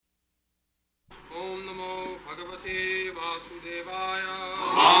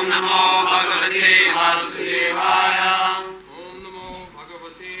Om Namo Bhagavate Vasudevaya. Om Namo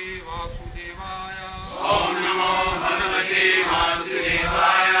Bhagavate Vasudevaya. Om Namo Bhagavate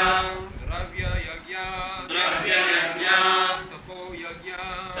Vasudevaya. Dravya Yajna. Dravya Yajna. Tapo Yajna.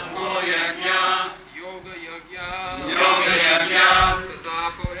 Tapo Yajna. Yoga Yajna. Yoga Yajna.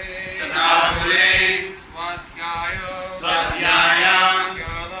 Tadapare. Tadapare. Svadhyaya. Svadhyaya.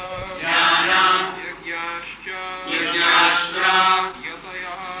 Jnana. Yajnascha. Yajnascha.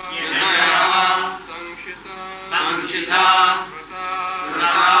 Yataya. Samshita. Vrata.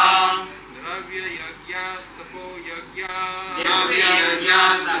 Dravya Yajnas Tapo Yajna. Dravya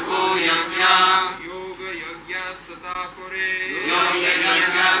Yajnas Tapo Yajna. Yoga Yajnas Tadapare. Yoga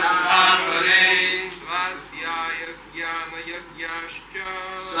Yajnas Tadapare. Svadhyaya Jnana Yajnascha.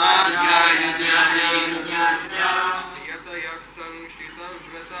 Svadhyaya Jnana Yajnascha. Yataya Samshita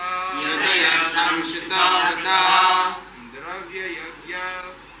Vrata. Yataya Samshita Vrata. Dravya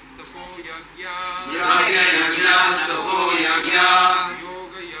Yajnas Tapo Yajna. Dravya Yajnas Tapo Yajna.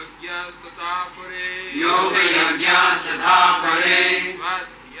 Yoga Yajnas Tadapare. Yoga Yajnas Tadapare.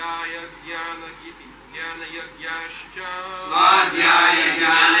 Svadhyaya Jnana Yajnascha. Svadhyaya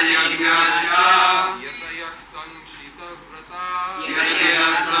Jnana Yajnascha. Yataya Samshita Vrata. Yataya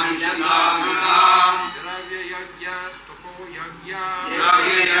Samshita Vrata. Dravya Yajnas Tapo Yajna.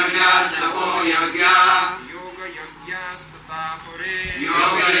 Dravya Yajnas Tapo Yajna. Yoga Yajnas Tadapare.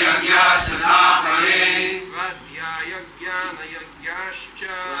 Yoga Yajnas Tadapare. Svadhyaya Jnana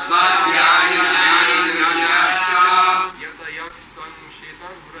Yajnascha. Svadhyaya Jnana Yajnascha. Yataya Samshita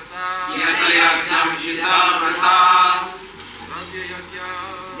Vrata. Yataya Samshita Vrata. Dravya Yajna.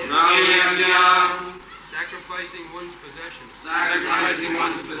 Dravya Yajna. Sacrificing one's possessions. Sacrificing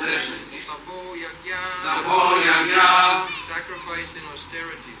one's possessions. Tapo Yajna. Tapo Yajna. Sacrifice in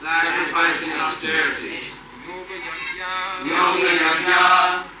austerity. Sacrificing austerity. Yoga Yajna. Yoga Yajna.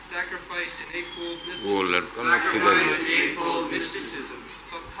 Sacrifice in eightfold वो mysticism. लड़का ना किधर है? Sacrifice eightfold mysticism.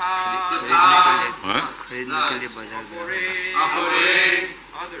 Tatha. हाँ? खरीदने के लिए बाजार गया Apore.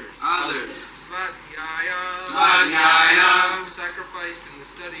 Others. Others. Svadhyaya. Svadhyaya. Sacrifice in the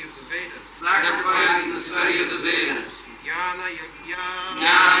study of the Vedas. Sacrificing the study of the Vedas. Jnana Yajna.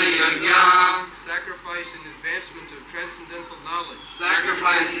 Jnana Yajna. Sacrifice in advancement of transcendental knowledge.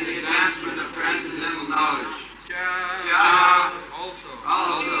 Sacrificing the advancement of transcendental knowledge. Cha. Also.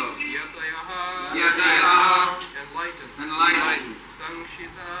 Yatayaha. Yatayaha. Enlightened. Enlightened.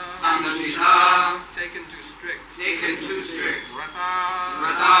 Samshita. Samshita. Taken too strict. Taken too strict. Vrata.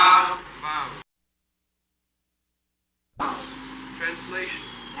 Vrata. Vow. Translation.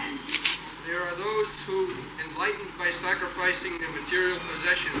 There are those who, enlightened by sacrificing their material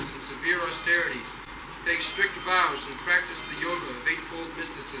possessions in severe austerities, take strict vows and practice the yoga of eightfold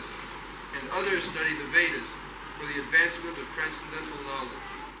mysticism, and others study the Vedas for the advancement of transcendental knowledge.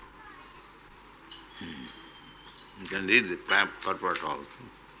 You can read the purport also.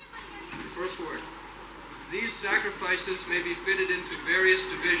 First word. These sacrifices may be fitted into various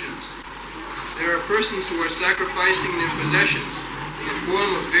divisions. There are persons who are sacrificing their possessions in the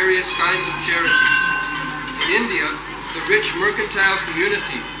form of various kinds of charities. In India, the rich mercantile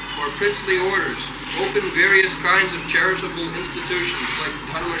community or princely orders open various kinds of charitable institutions like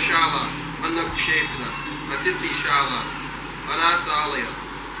Dharmashala, Annakshetra, Atithi-shala, Anathalaya,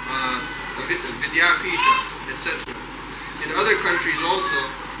 Vidyapita, etc. In other countries also,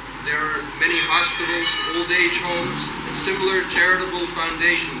 there are many hospitals, old age homes, and similar charitable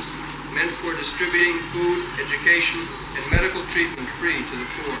foundations meant for distributing food, education, and medical treatment free to the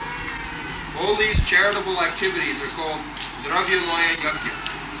poor. All these charitable activities are called Dravyamaya Yajna.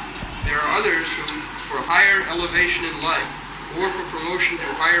 There are others who, for higher elevation in life, or for promotion to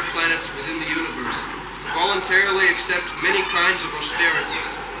higher planets within the universe, voluntarily accept many kinds of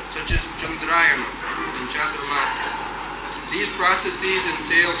austerities, such as Chandrayana and Chaturmasya. These processes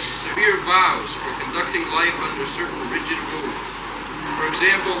entail severe vows for conducting life under certain rigid rules. For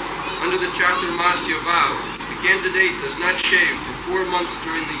example, under the Chaturmasya vow, the candidate does not shave for 4 months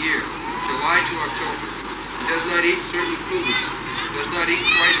during the year, July to October. He does not eat certain foods, does not eat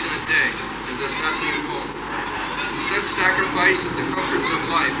twice in a day, and does not leave home. Such sacrifice of the comforts of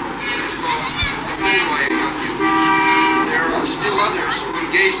life is called Tapomaya Yajna. There are still others who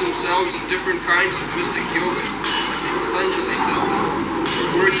engage themselves in different kinds of mystic yogas, like the Patanjali system,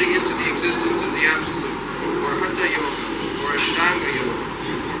 merging into the existence of the Absolute, or Hatha Yoga, or Ashtanga Yoga,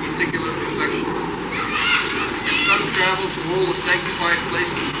 for particular perfections. Some travel to all the sanctified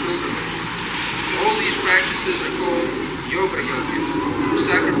places of pilgrimage. All these practices are called Yoga Yajna,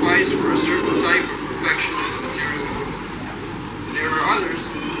 sacrifice for a certain type of perfection in the material world. There are others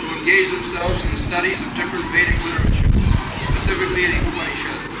who engage themselves in the studies of different Vedic literature, specifically the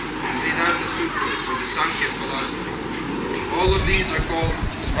Upanishads and Vedanta Sutras or the Sankhya philosophy. All of these are called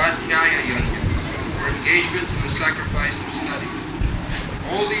Svadhyaya Yajna, or engagement in the sacrifice of studies.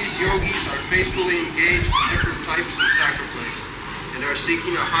 All these yogis are faithfully engaged in different types of sacrifice and are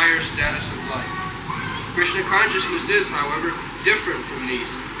seeking a higher status of life. Krishna consciousness is, however, different from these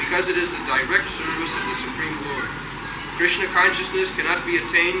because it is the direct service of the Supreme Lord. Krishna consciousness cannot be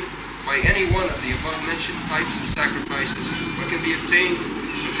attained by any one of the above-mentioned types of sacrifices, but can be attained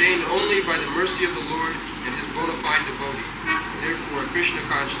only by the mercy of the Lord and his bona fide devotee. Therefore, Krishna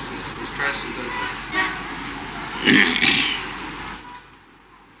consciousness is transcendental.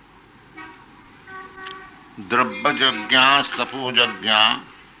 द्रव्यज्ञास्तपोज्ञा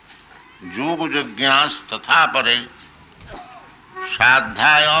योगज्ञास्तथा परे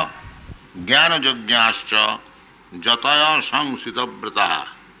साध्याय ज्ञानज्ञाश्च जतय संसितव्रता.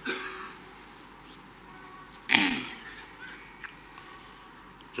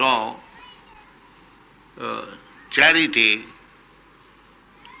 So, charity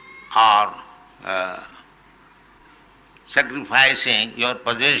or sacrificing your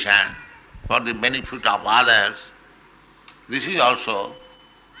possession for the benefit of others, this is also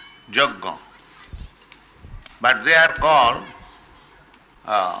yajna. But they are called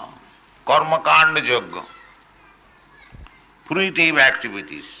karmakanda yajna, fruitive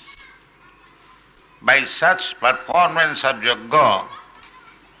activities. By such performance of yajna,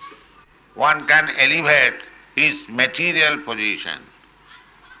 one can elevate his material position.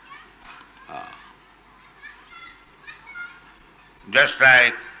 Just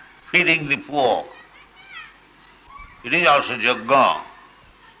like feeding the poor, it is also yajna.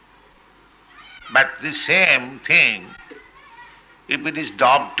 But the same thing, if it is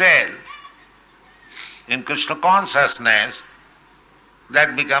dovetailed in Krishna consciousness,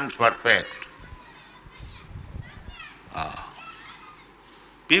 that becomes perfect.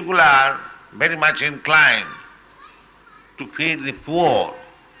 People are very much inclined to feed the poor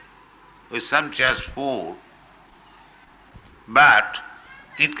with sumptuous food, but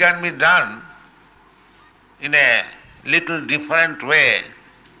it can be done in a little different way,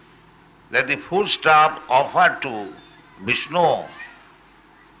 that the foodstuff offered to Vishnu,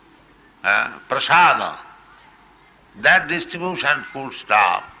 prasada, that distribution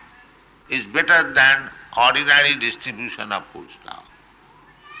foodstuff is better than ordinary distribution of foodstuff.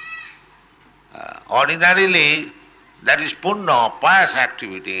 Ordinarily, that is punya, pious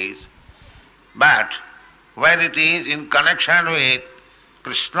activities, but when it is in connection with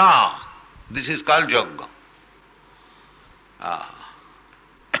Krishna, this is called yajna.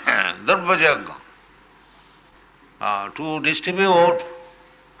 Durva yajna. To distribute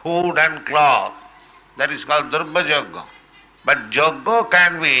food and cloth, that is called durva yajna. But yajna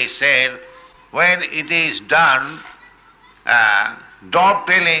can be said when it is done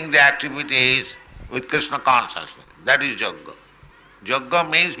dovetailing the activities with Krishna consciousness. That is yajna. Yajna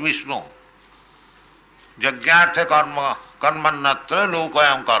means Vishnu. Yajñartha karmannatra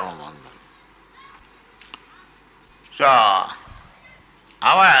lokayam karma bandhan. So,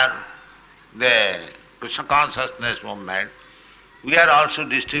 the Krishna consciousness movement, we are also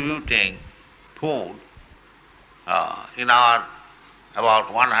distributing food in our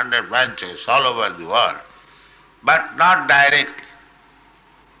about 100 branches all over the world, but not directly,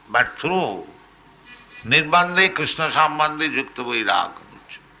 but through nirbandhe Krishna sambandhe yukta vairagya.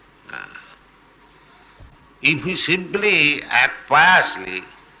 If we simply act piously,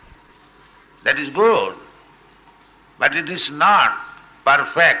 that is good, but it is not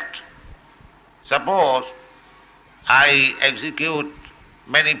perfect. Suppose I execute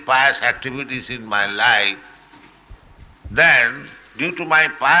many pious activities in my life, then due to my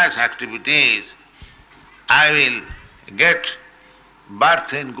pious activities, I will get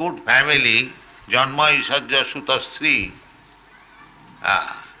birth in good family, janma isajya sutastri.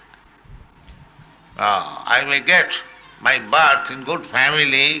 I may get my birth in good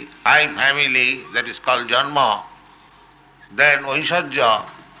family, high family, that is called janma. Then Vaishajya,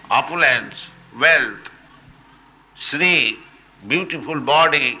 opulence, wealth, Sri, beautiful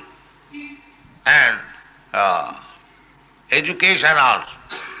body, and education also.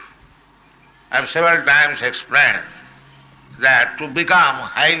 I have several times explained that to become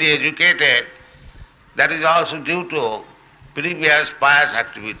highly educated, that is also due to previous pious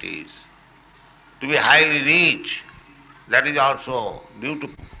activities. To be highly rich, that is also due to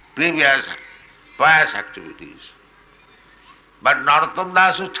previous pious activities. But Narottam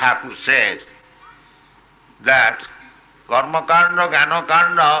Das Thakur says that karmakanda,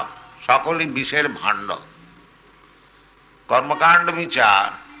 jnanakanda, sakali bisher bhanda. Karmakanda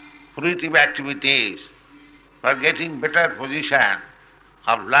vichar, fruitive activities, for getting better position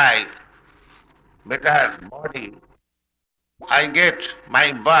of life, better body, I get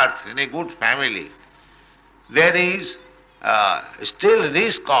my birth in a good family, there is still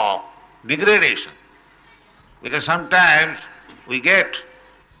risk of degradation. Because sometimes we get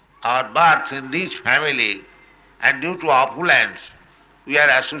our birth in rich family and due to opulence we are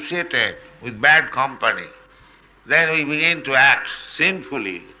associated with bad company. Then we begin to act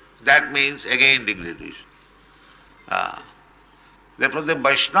sinfully. That means again degradation. Therefore the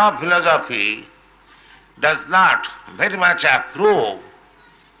Vaishnava philosophy does not very much approve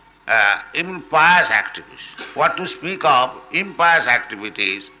even pious activities. What to speak of impious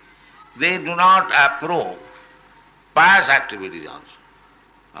activities, they do not approve pious activities also.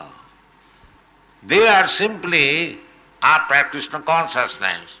 They are simply after Krishna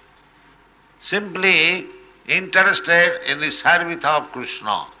consciousness, simply interested in the service of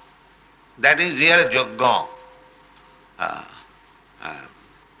Krishna. That is real yajna.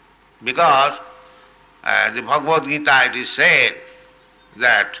 Because the Bhagavad Gita it is said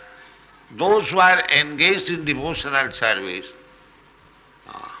that those who are engaged in devotional service,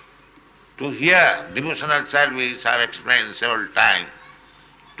 to hear devotional service, I have explained several times,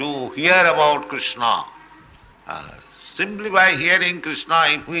 to hear about Krishna, simply by hearing Krishna,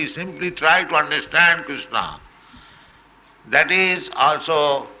 if we simply try to understand Krishna, that is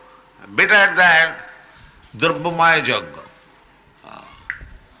also better than Drabhamaya Yajna,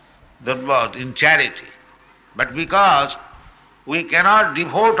 Drabha in charity. But because we cannot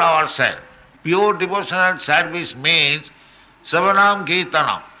devote ourselves, pure devotional service means Savanam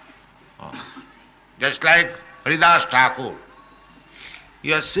Kirtanam. Just like Haridas Thakur,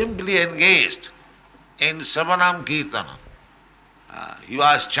 you are simply engaged in Savanam Kirtanam. He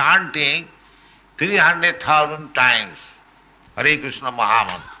was chanting 300,000 times Hare Krishna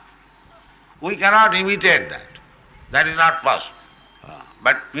Mahamantra. We cannot imitate that. That is not possible.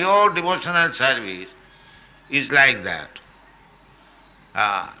 But pure devotional service is like that.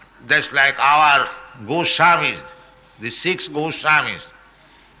 Just like our Goswamis, the 6 Goswamis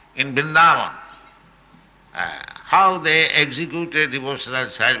in Vrindavan, how they executed devotional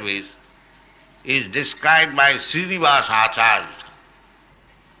service is described by Srinivasa Acharya.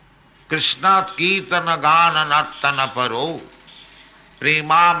 Krishnat Kirtana Gana Nartana Paro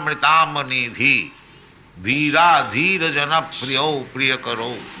Premamritam Nidhi Dhira Dhira Jana Priyo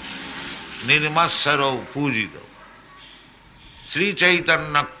Priyakaro Nirmassaro Pujito Sri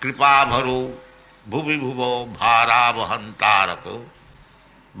Chaitanya Kripa Bharo Bhuvi Bhuvo Bhara Vahantarako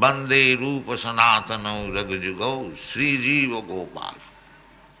Bande Rupa Sanatano Ragajugo Sri Jiva Gopal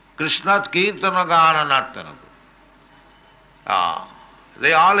Krishnat Kirtana Gana Nartana.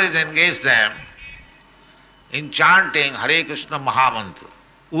 They always engage them in chanting Hare Krishna Mahamantra,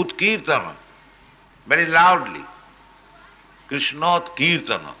 Utkirtana, very loudly. Krishnat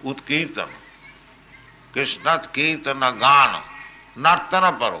Kirtana, Utkirtana. Krishnat Kirtana Gana,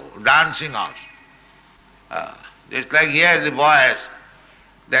 Nartana Paro, dancing also. Just like here the boys,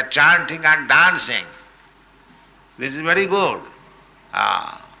 they are chanting and dancing. This is very good.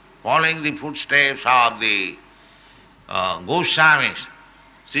 Following the footsteps of the Goswamis,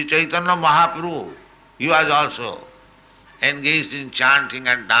 Sri Chaitanya Mahaprabhu, he was also engaged in chanting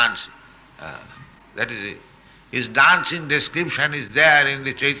and dancing. That is it. His dancing description is there in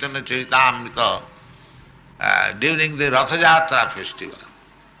the Chaitanya Charitamrita during the Ratha Jatra festival.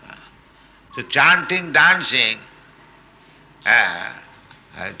 So chanting, dancing,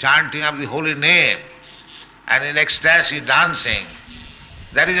 chanting of the holy name, and in ecstasy dancing,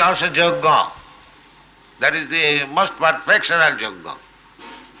 that is also yajna. That is the most perfectional yajna.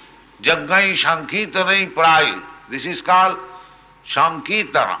 Yajnai Sankirtanai Prayu. This is called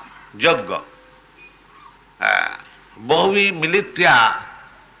Sankirtana, yajna. Bahuvi militya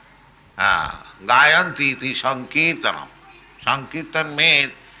gayanti iti Sankirtanam. Sankirtan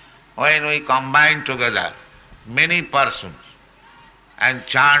means when we combine together many persons and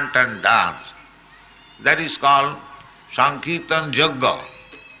chant and dance. That is called Sankirtan yajna.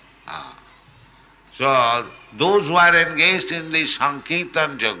 So those who are engaged in the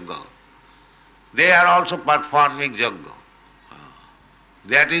Sankirtan yajna, they are also performing yajna.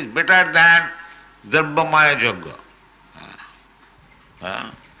 That is better than Drabhamaya yajna.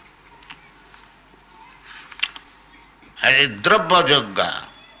 And Drabha yajna.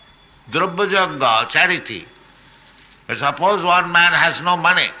 Drabha yajna, charity. Suppose one man has no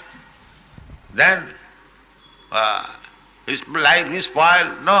money, then his life is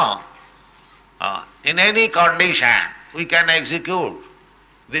spoiled. No. In any condition, we can execute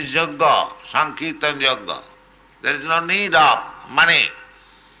this yajna, Sankirtan yajna. There is no need of money.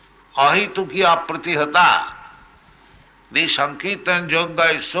 Ahituki apratihata. the Sankirtan Yoga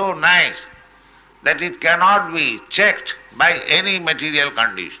is so nice that it cannot be checked by any material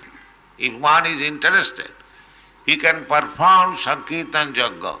condition. If one is interested, he can perform Sankirtan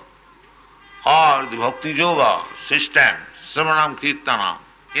Yoga or the Bhakti Yoga system, Sravanam Kirtanam,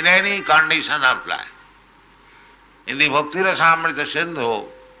 in any condition of life. In the Bhakti Rasamrita Sindhu,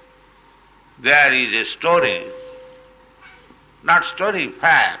 there is a story, not story,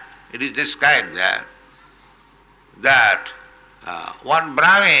 fact, it is described there, that one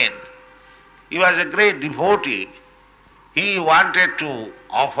Brahmin, he was a great devotee, he wanted to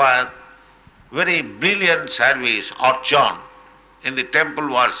offer very brilliant service or chant in the temple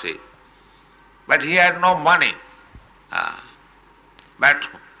worship, but he had no money. But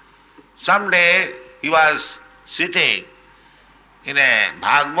someday he was sitting in a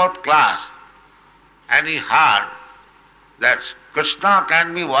Bhagavad class and he heard that Krishna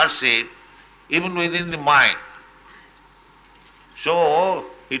can be worshipped even within the mind. So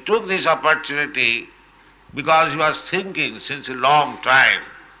he took this opportunity because he was thinking since a long time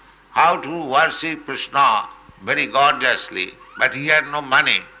how to worship Krishna very gorgeously, but he had no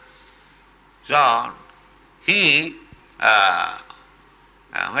money. So he,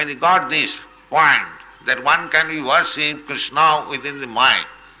 when he got this point that one can be worship Krishna within the mind,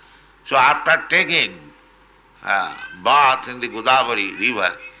 so after taking bath in the Godavari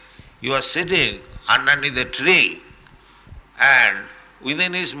river, he was sitting underneath a tree and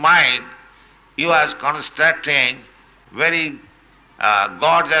within his mind he was constructing very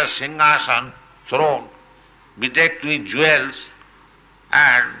gorgeous singhasan throne bedecked with jewels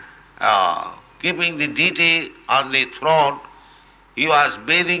and keeping the deity on the throne. He was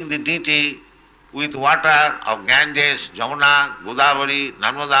bathing the deity with water of Ganges, Jamuna, Godavari,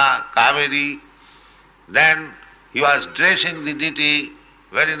 Narmada, Kaveri. Then he was dressing the deity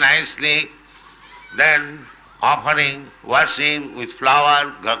very nicely, then offering worship with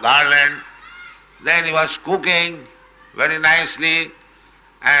flower, garland. Then he was cooking very nicely,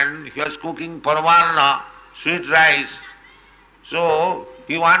 and he was cooking paramarna, sweet rice. So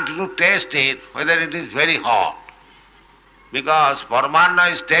he wanted to taste it, whether it is very hot. Because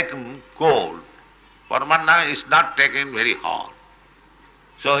paramarna is taken cold. Paramarna is not taken very hot.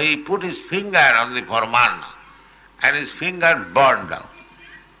 So he put his finger on the paramarna and his finger burned out.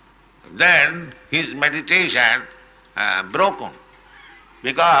 Then his meditation broken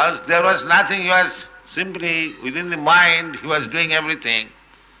because there was nothing, he was simply within the mind, he was doing everything.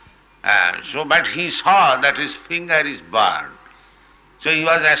 But he saw that his finger is burned. So he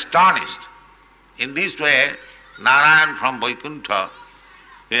was astonished. In this way, Narayan from Vaikuntha,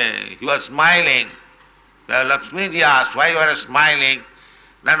 he was smiling. Lakshmiji asked, why you are smiling?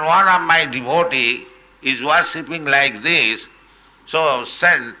 Then one of my devotee is worshipping like this, so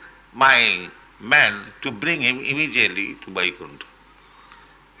send my men to bring him immediately to Vaikuntha.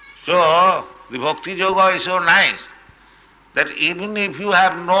 So the Bhakti Yoga is so nice that even if you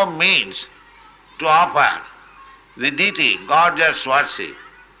have no means to offer the deity, gorgeous worship,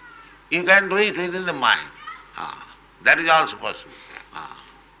 you can do it within the mind. That is also possible.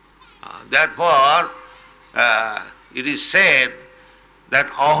 Therefore, it is said that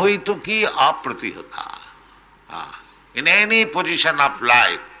ahoituki apratihata. In any position of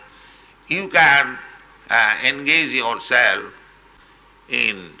life, you can engage yourself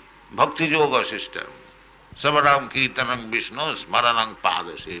in Bhakti Yoga system. Savaram Kirtanam Vishnu Smaranam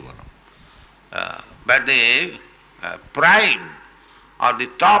Pada Sevanam. But the prime or the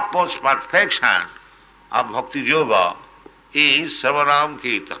topmost perfection of Bhakti Yoga is Savaram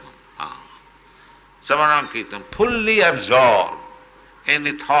Kirtanam. Savaram Kirtanam, fully absorbed in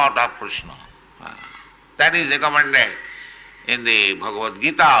the thought of Krishna. That is recommended in the Bhagavad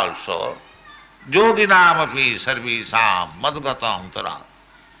Gita also. Yoginam api sarvisam madgatam tara.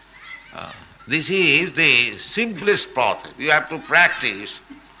 This is the simplest process. You have to practice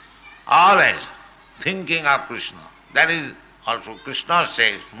always thinking of Krishna. That is also Krishna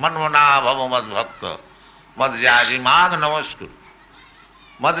says, manvana bhava madbhakta madhyaji mag namaskuru.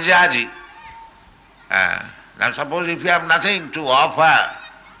 Madhyaji. Now suppose if you have nothing to offer,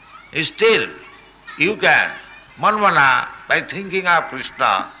 still you can manvana, by thinking of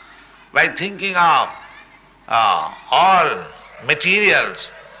Krishna, by thinking of all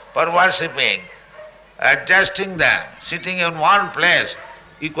materials for worshipping, adjusting them, sitting in one place,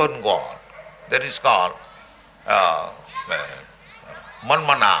 you can go on. That is called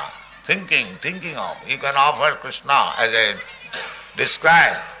manmana, thinking of. You can offer Krishna, as I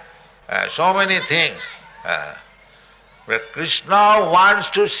described, so many things. But Krishna wants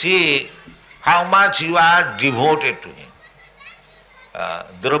to see how much you are devoted to him.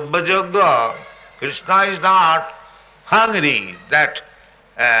 Drabya Yoga, Krishna is not hungry that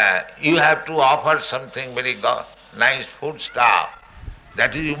you have to offer something very nice food stuff,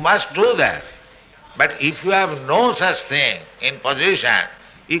 that is, you must do that. But if you have no such thing in possession,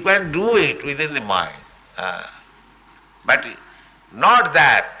 you can do it within the mind. But not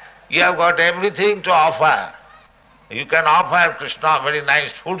that you have got everything to offer. You can offer Krishna very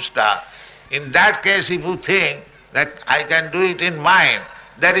nice food stuff. In that case, if you think that I can do it in mind,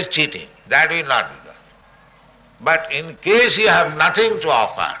 that is cheating. That will not be done. But in case you have nothing to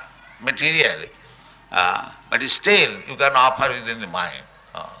offer materially, but still you can offer within the mind.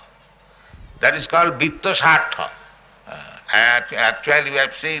 That is called vitta sartha. Actually, we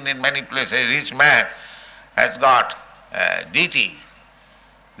have seen in many places a rich man has got deity.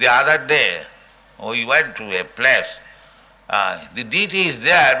 The other day, we went to a place. The deity is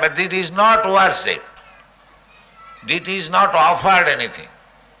there, but it is not worshipped. Deity is not offered anything.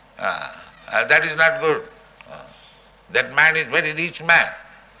 That is not good. That man is very rich man.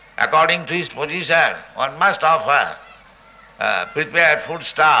 According to his position, one must offer prepared food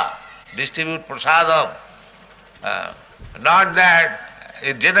stuff, distribute prasadam. Not that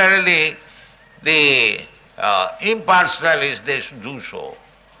generally the impersonalists, they should do so.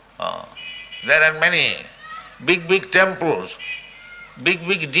 There are many big temples, big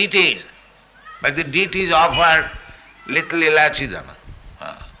deities, but the deities offer little ilachi dana.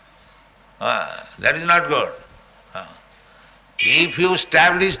 That is not good. If you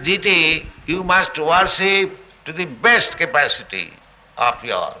establish deity, you must worship to the best capacity of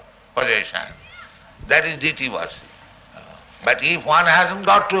your possession. That is deity worship. But if one hasn't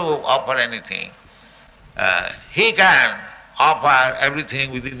got to offer anything, he can offer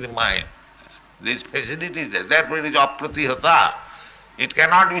everything within the mind. This facility is there. Therefore it is apratihata. It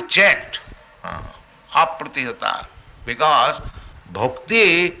cannot be checked. Apratihata. Because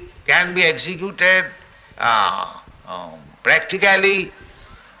bhakti can be executed practically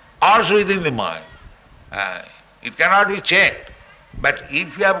also within the mind. It cannot be checked. But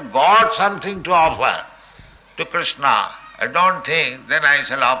if you have got something to offer to Krishna, I don't think then I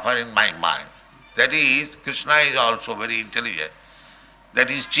shall offer in my mind. That is, Krishna is also very intelligent. That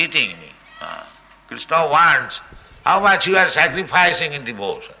is cheating me. Krishna wants how much you are sacrificing in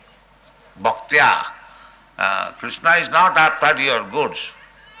devotion. Bhaktya. Krishna is not after your goods.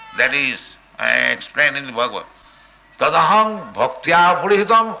 That is, I explained in the Bhagavad. Tadaham bhaktya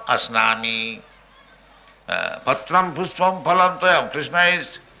purihitam asnami. Patram puspam phalam toyam. Krishna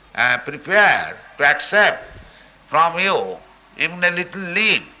is prepared to accept from you even a little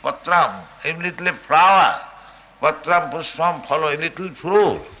leaf, patram, even little flower, patram puspam phalam, a little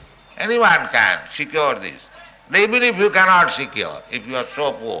fruit. Anyone can secure this. Even if you cannot secure, if you are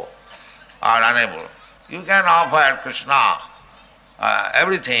so poor or unable, you can offer Krishna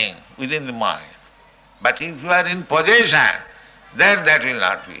everything within the mind. But if you are in possession, then that will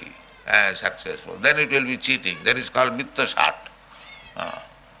not be successful. Then it will be cheating. That is called mitta sat.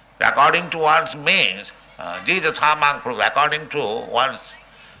 According to one's means, according to one's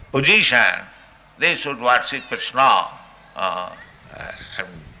position, they should worship Krishna.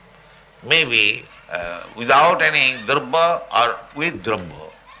 Maybe without any drabha or with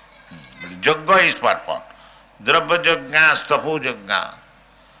drabha. Yajna is purport. Drabha yajna, stapu yajna.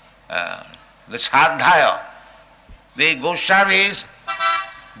 The sadhaya, the Goswamis,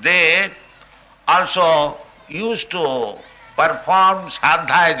 they also used to perform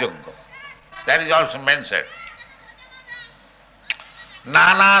sadhaya yajna. That is also mentioned.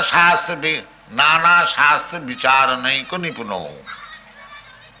 Nana shastra vicharanaiko nipuno.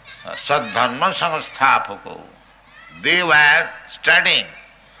 Sadharma samsthapako. They were studying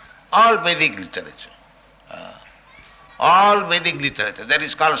all Vedic literature. All Vedic literature. That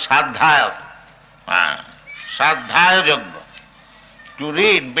is called Sadhaya. Sadhaya Yajna. To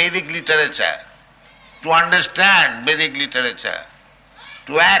read Vedic literature, to understand Vedic literature,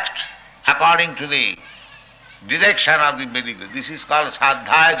 to act according to the direction of the Vedic literature. This is called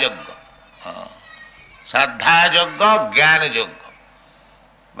Sadhaya Yajna. Sadhaya Yajna, Jnana Yajna.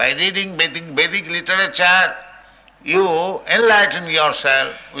 By reading Vedic literature, you enlighten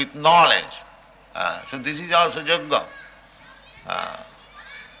yourself with knowledge. So this is also yajna.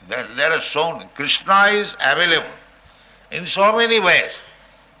 There are so Krishna is available in so many ways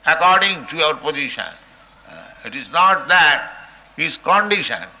according to your position. It is not that he is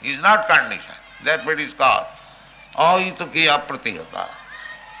conditioned. He is not conditioned. That's what it is called ahituki apratihata.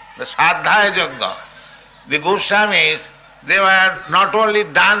 The sadhaya yajna. The Goswamis, they were not only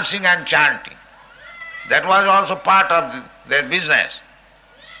dancing and chanting. That was also part of their business.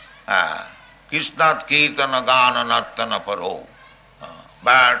 Krishnat kirtana gana nartana paro.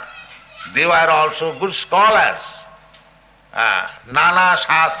 But they were also good scholars. Nana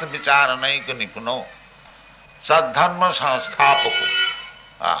Shastra Vicharanaika Nipuno, Sadharma Sansthapaku.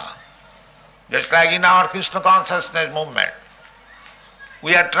 Just like in our Krishna consciousness movement,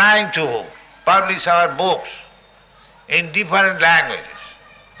 we are trying to publish our books in different languages.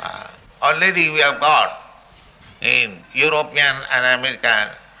 Already we have got in European and American,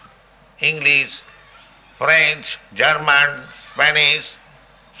 English, French, German, Spanish,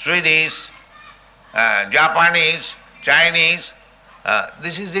 Swedish, Japanese, Chinese.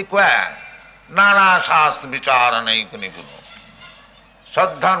 This is required. Nana Shastra Vicharanaika Nipuno.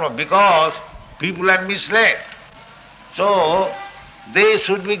 Sadharma, because people are misled. So they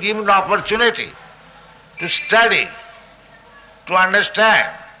should be given opportunity to study, to understand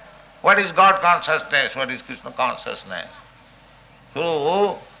what is God consciousness, what is Krishna consciousness.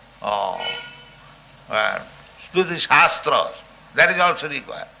 So, through the Shastras, that is also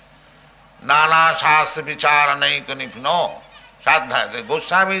required. Nana Shastra Vicharanaika Nipuno. Sadhana. The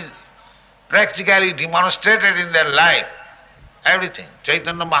Goswamis practically demonstrated in their life everything.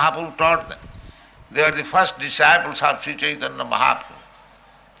 Chaitanya Mahaprabhu taught them. They were the first disciples of Sri Chaitanya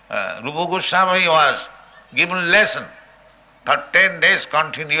Mahaprabhu. Rupa Goswami was given lesson for 10 days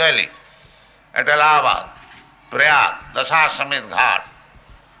continually at Allahabad, Prayag, Dasasamit Ghat.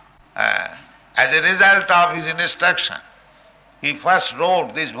 As a result of his instruction, he first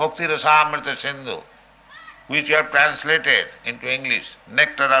wrote this Bhakti Rasamrita Sindhu, which we have translated into English,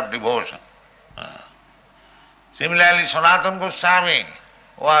 Nectar of Devotion. Similarly, Sanatana Goswami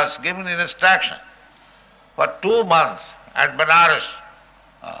was given instruction for 2 months at Banaras,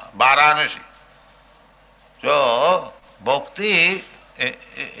 Varanasi. So, bhakti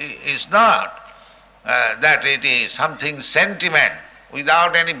is not that it is something sentiment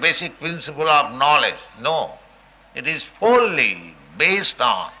without any basic principle of knowledge. No, it is fully based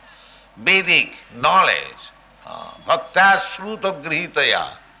on Vedic knowledge. Bhakta Sruta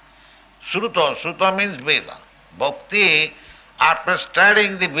Grihitaya. Sruta means Veda. Bhakti, after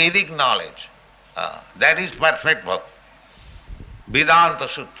studying the Vedic knowledge, that is perfect bhakti. Vedanta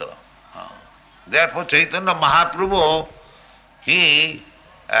Sutra. Therefore Chaitanya Mahaprabhu, he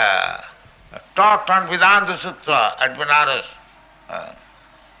talked on Vedanta Sutra at Benares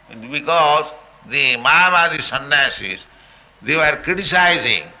because the Mayavadi sannyasis, they were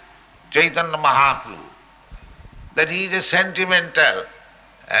criticizing Chaitanya Mahaprabhu that he is a sentimental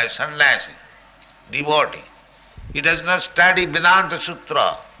sannyasi, devotee. He does not study Vedanta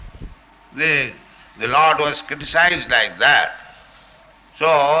Sutra. The Lord was criticized like that.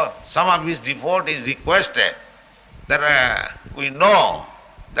 So some of his devotees requested that we know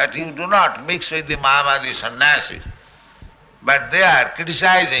that you do not mix with the Mayavadi sannyasis, but they are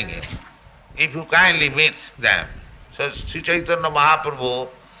criticizing him. If you kindly meet them. So Sri Chaitanya Mahaprabhu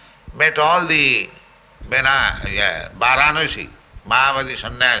met all the Varanasi, Mayavadi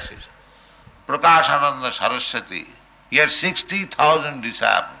sannyasis, Prakashananda Saraswati. He had 60,000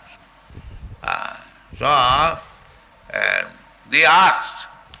 disciples. They asked,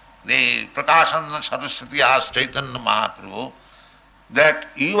 the Prakashananda Saraswati asked Chaitanya Mahaprabhu that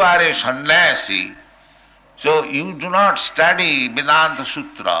you are a sannyasi, so you do not study Vedanta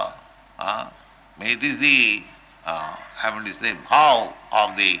Sutra. It is the vow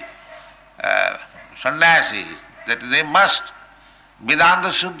of the sannyasis that they must,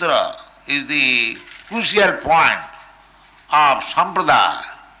 Vedanta Sutra is the crucial point of sampradaya.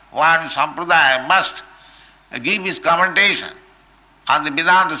 One sampradaya must give his commentation on the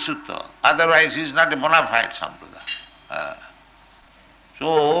Vedanta Sutra, otherwise he is not a bona fide sampradaya.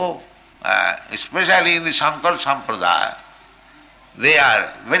 Especially in the Shankar Sampradaya, they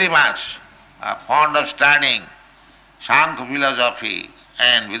are very much fond of studying Sankhya philosophy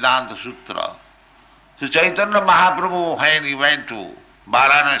and Vedanta Sutra. So Chaitanya Mahaprabhu, when he went to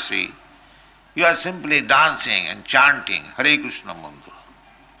Varanasi, he was simply dancing and chanting Hare Krishna mantra.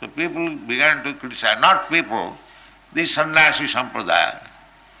 So people began to criticize, not people, the sannyasi sampradaya.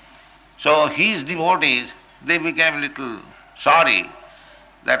 So his devotees, they became a little sorry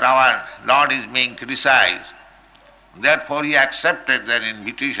that our Lord is being criticized. Therefore he accepted their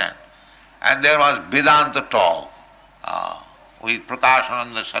invitation, and there was Vedanta talk with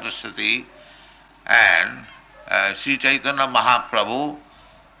Prakashananda Saraswati, and Sri Chaitanya Mahaprabhu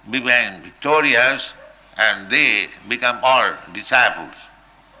became victorious and they become all disciples.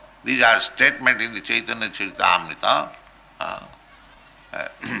 These are statements in the Chaitanya Charitamrita.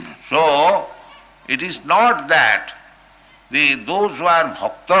 So it is not that those who are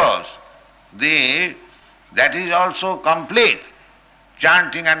bhaktas, that is also complete,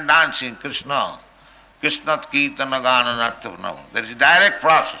 chanting and dancing Krishna, Krishnat Kirtana Gana Narthavanam. That is direct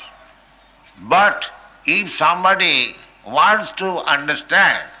process. But if somebody wants to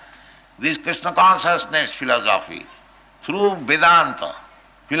understand this Krishna consciousness philosophy through Vedanta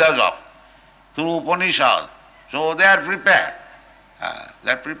philosophy, through Upanishad, so they are prepared.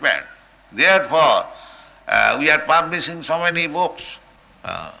 Therefore, we are publishing so many books.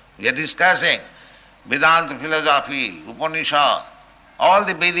 We are discussing Vedanta philosophy, Upanishad, all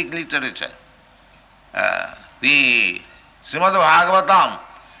the Vedic literature. The Srimad Bhagavatam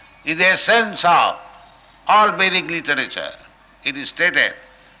is the essence of all Vedic literature. It is stated,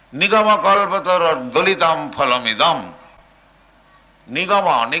 Nigama kalpataror galitam phalamidam.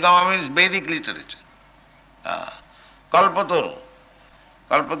 Nigama means Vedic literature. Kalpataru.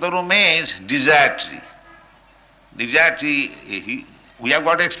 Kalpataru means desire tree. Desire tree, we have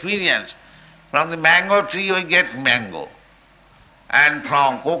got experience. From the mango tree we get mango. And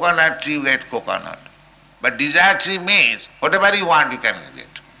from coconut tree we get coconut. But desire tree means whatever you want you can get.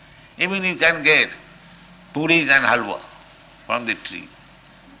 Even you can get puris and halwa from the tree.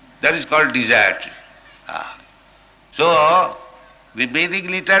 That is called desire tree. So, the Vedic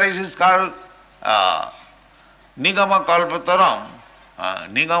literature is called Nigama Kalpataram.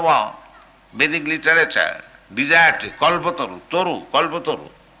 Nigama, Vedic literature, desire tree, Kalpataru, Kalpataru.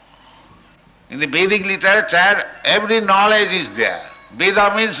 In the Vedic literature, every knowledge is there.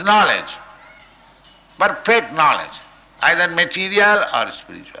 Veda means knowledge, perfect knowledge, either material or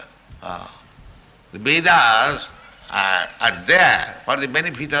spiritual. The Vedas are there for the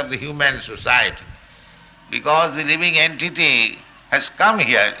benefit of the human society, because the living entity has come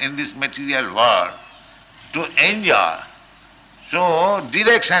here in this material world to enjoy. So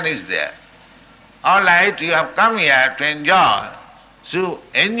direction is there. All right, you have come here to enjoy. So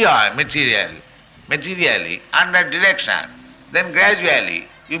enjoy materially under direction. Then gradually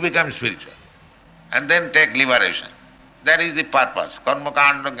you become spiritual. And then take liberation. That is the purpose. Karma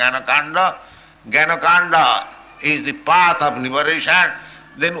kanda, jnana kanda. Jnana kanda is the path of liberation.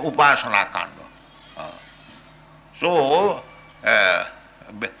 Then upasana kanda. So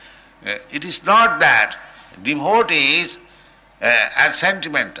it is not that devotees are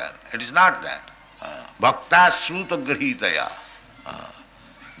sentimental. It is not that. Bhakta sruta grihitaya.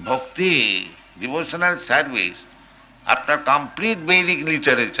 Bhakti, devotional service, after complete Vedic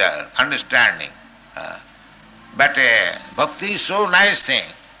literature, understanding. But bhakti is so nice thing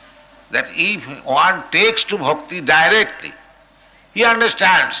that if one takes to bhakti directly, he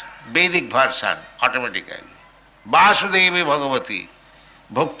understands Vedic version automatically. Vasudevi Bhagavati,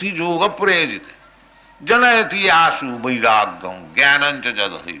 Bhakti Yoga Prejite, Janayati Asu Vairagyam, Jnanancha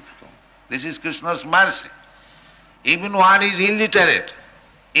Jadahitvam. This is Krishna's mercy. Even one is illiterate,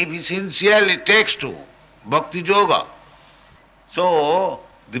 if he sincerely takes to Bhakti Yoga, so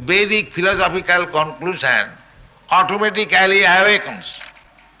the Vedic philosophical conclusion automatically awakens.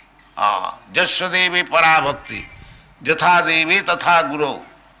 Jasya Devi Para Bhakti, Jatha Devi Tatha Guru,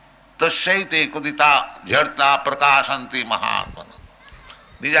 Tasyaite Kudita Jharta Prakashanti Mahatmana.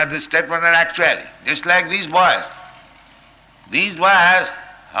 These are the statements actually, just like these boys. These boys,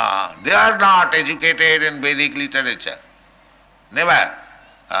 they are not educated in Vedic literature. Never.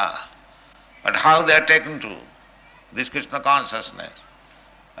 But how they are taken to this Krishna consciousness.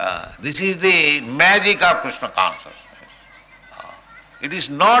 This is the magic of Krishna consciousness. It is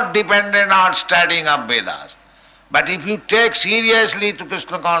not dependent on studying of Vedas. But if you take seriously to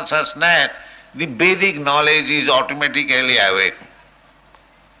Krishna consciousness, the Vedic knowledge is automatically awakened.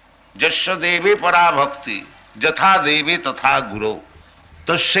 Jasya Devi Para Bhakti, Jatha Devi Tatha Guru,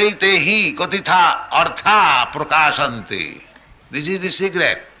 Tasyaite Hi Katitha Artha Prakashanti. This is the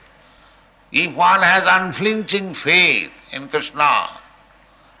secret. If one has unflinching faith in Krishna,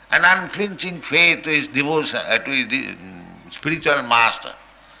 and unflinching faith to his devotion, to his spiritual master,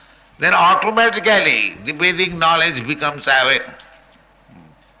 then automatically the Vedic knowledge becomes awakened.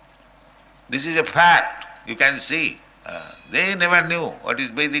 This is a fact, you can see. They never knew what is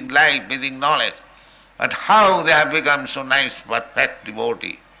Vedic life, Vedic knowledge, but how they have become so nice, perfect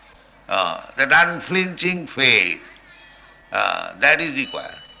devotee. That unflinching faith, that is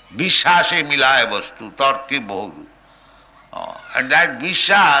required. Vishwase milaya vastu, tarke bohudu. And that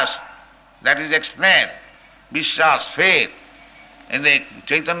Vishwas, that is explained, Vishwas, faith, in the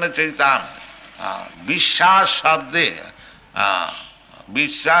Chaitanya Charitamrita, Vishwas sabde,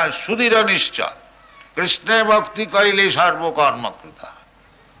 Vishwas sudhira nischa, Krishna bhakti kaile sarva karma krita.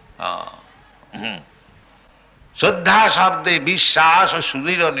 Shraddha sabde Vishwas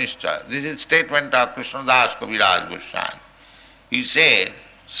sudhira nischa. This is statement of Krishnadas Kaviraj Goswami. He says,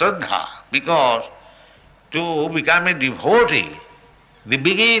 Shraddha, because to become a devotee, the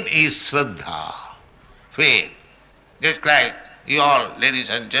beginning is Shraddha, faith. Just like you all, ladies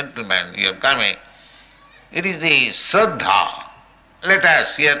and gentlemen, you are coming It is the Shraddha. Let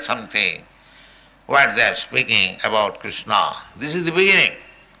us hear something what they are speaking about Krishna. This is the beginning.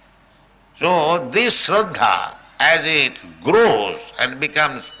 So this Shraddha, as it grows and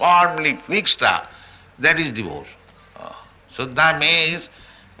becomes firmly fixed up, that is devotion. Shraddha means,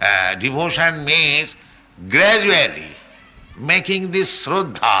 devotion means gradually making this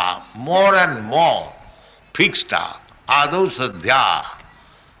Shraddha more and more fixed up. Adau Shraddha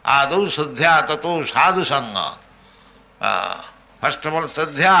tato sadhu sangha. First of all,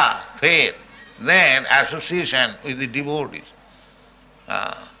 Shraddha, faith, then association with the devotees.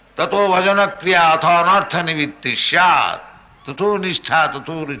 Tato vajana kriya atha anartha nivitti syat, tato nishtha,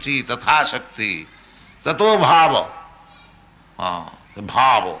 tato ruchi, tatha shakti, tato bhava. The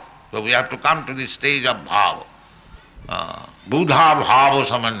bhava. So we have to come to the stage of bhava. Buddha bhava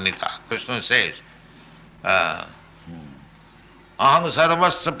samannita. Krishna says, aham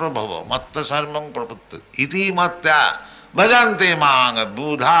sarvasya prabhava matta sarvam prapatta iti matya bhajante mang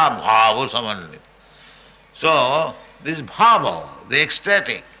buddha bhava samannita. So this bhava, the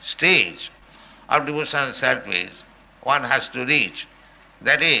ecstatic stage of devotional service, one has to reach.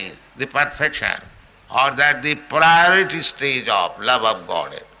 That is the perfection, or that the priority stage of love of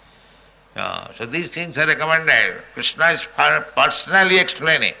Godhead. So these things are recommended. Krishna is personally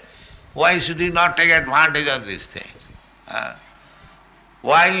explaining why should we not take advantage of these things.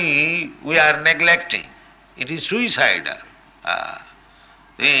 Why we are neglecting. It is suicidal.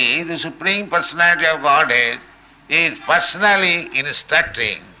 The Supreme Personality of Godhead is personally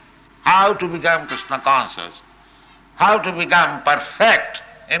instructing how to become Krishna conscious, how to become perfect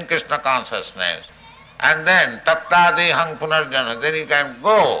in Krishna consciousness, and then tatta dehang punarjana, then you can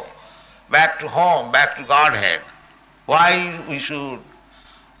go back to home, back to Godhead. Why we should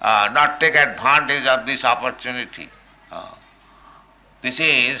not take advantage of this opportunity? This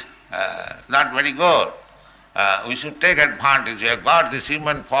is not very good. We should take advantage. We have got this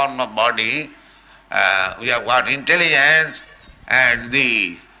human form of body, we have got intelligence, and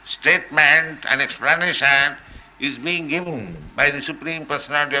the statement and explanation is being given by the Supreme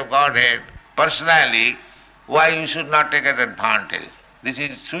Personality of Godhead personally. Why you should not take advantage? This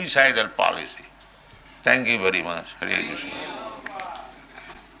is suicidal policy. Thank you very much. Hare Krishna.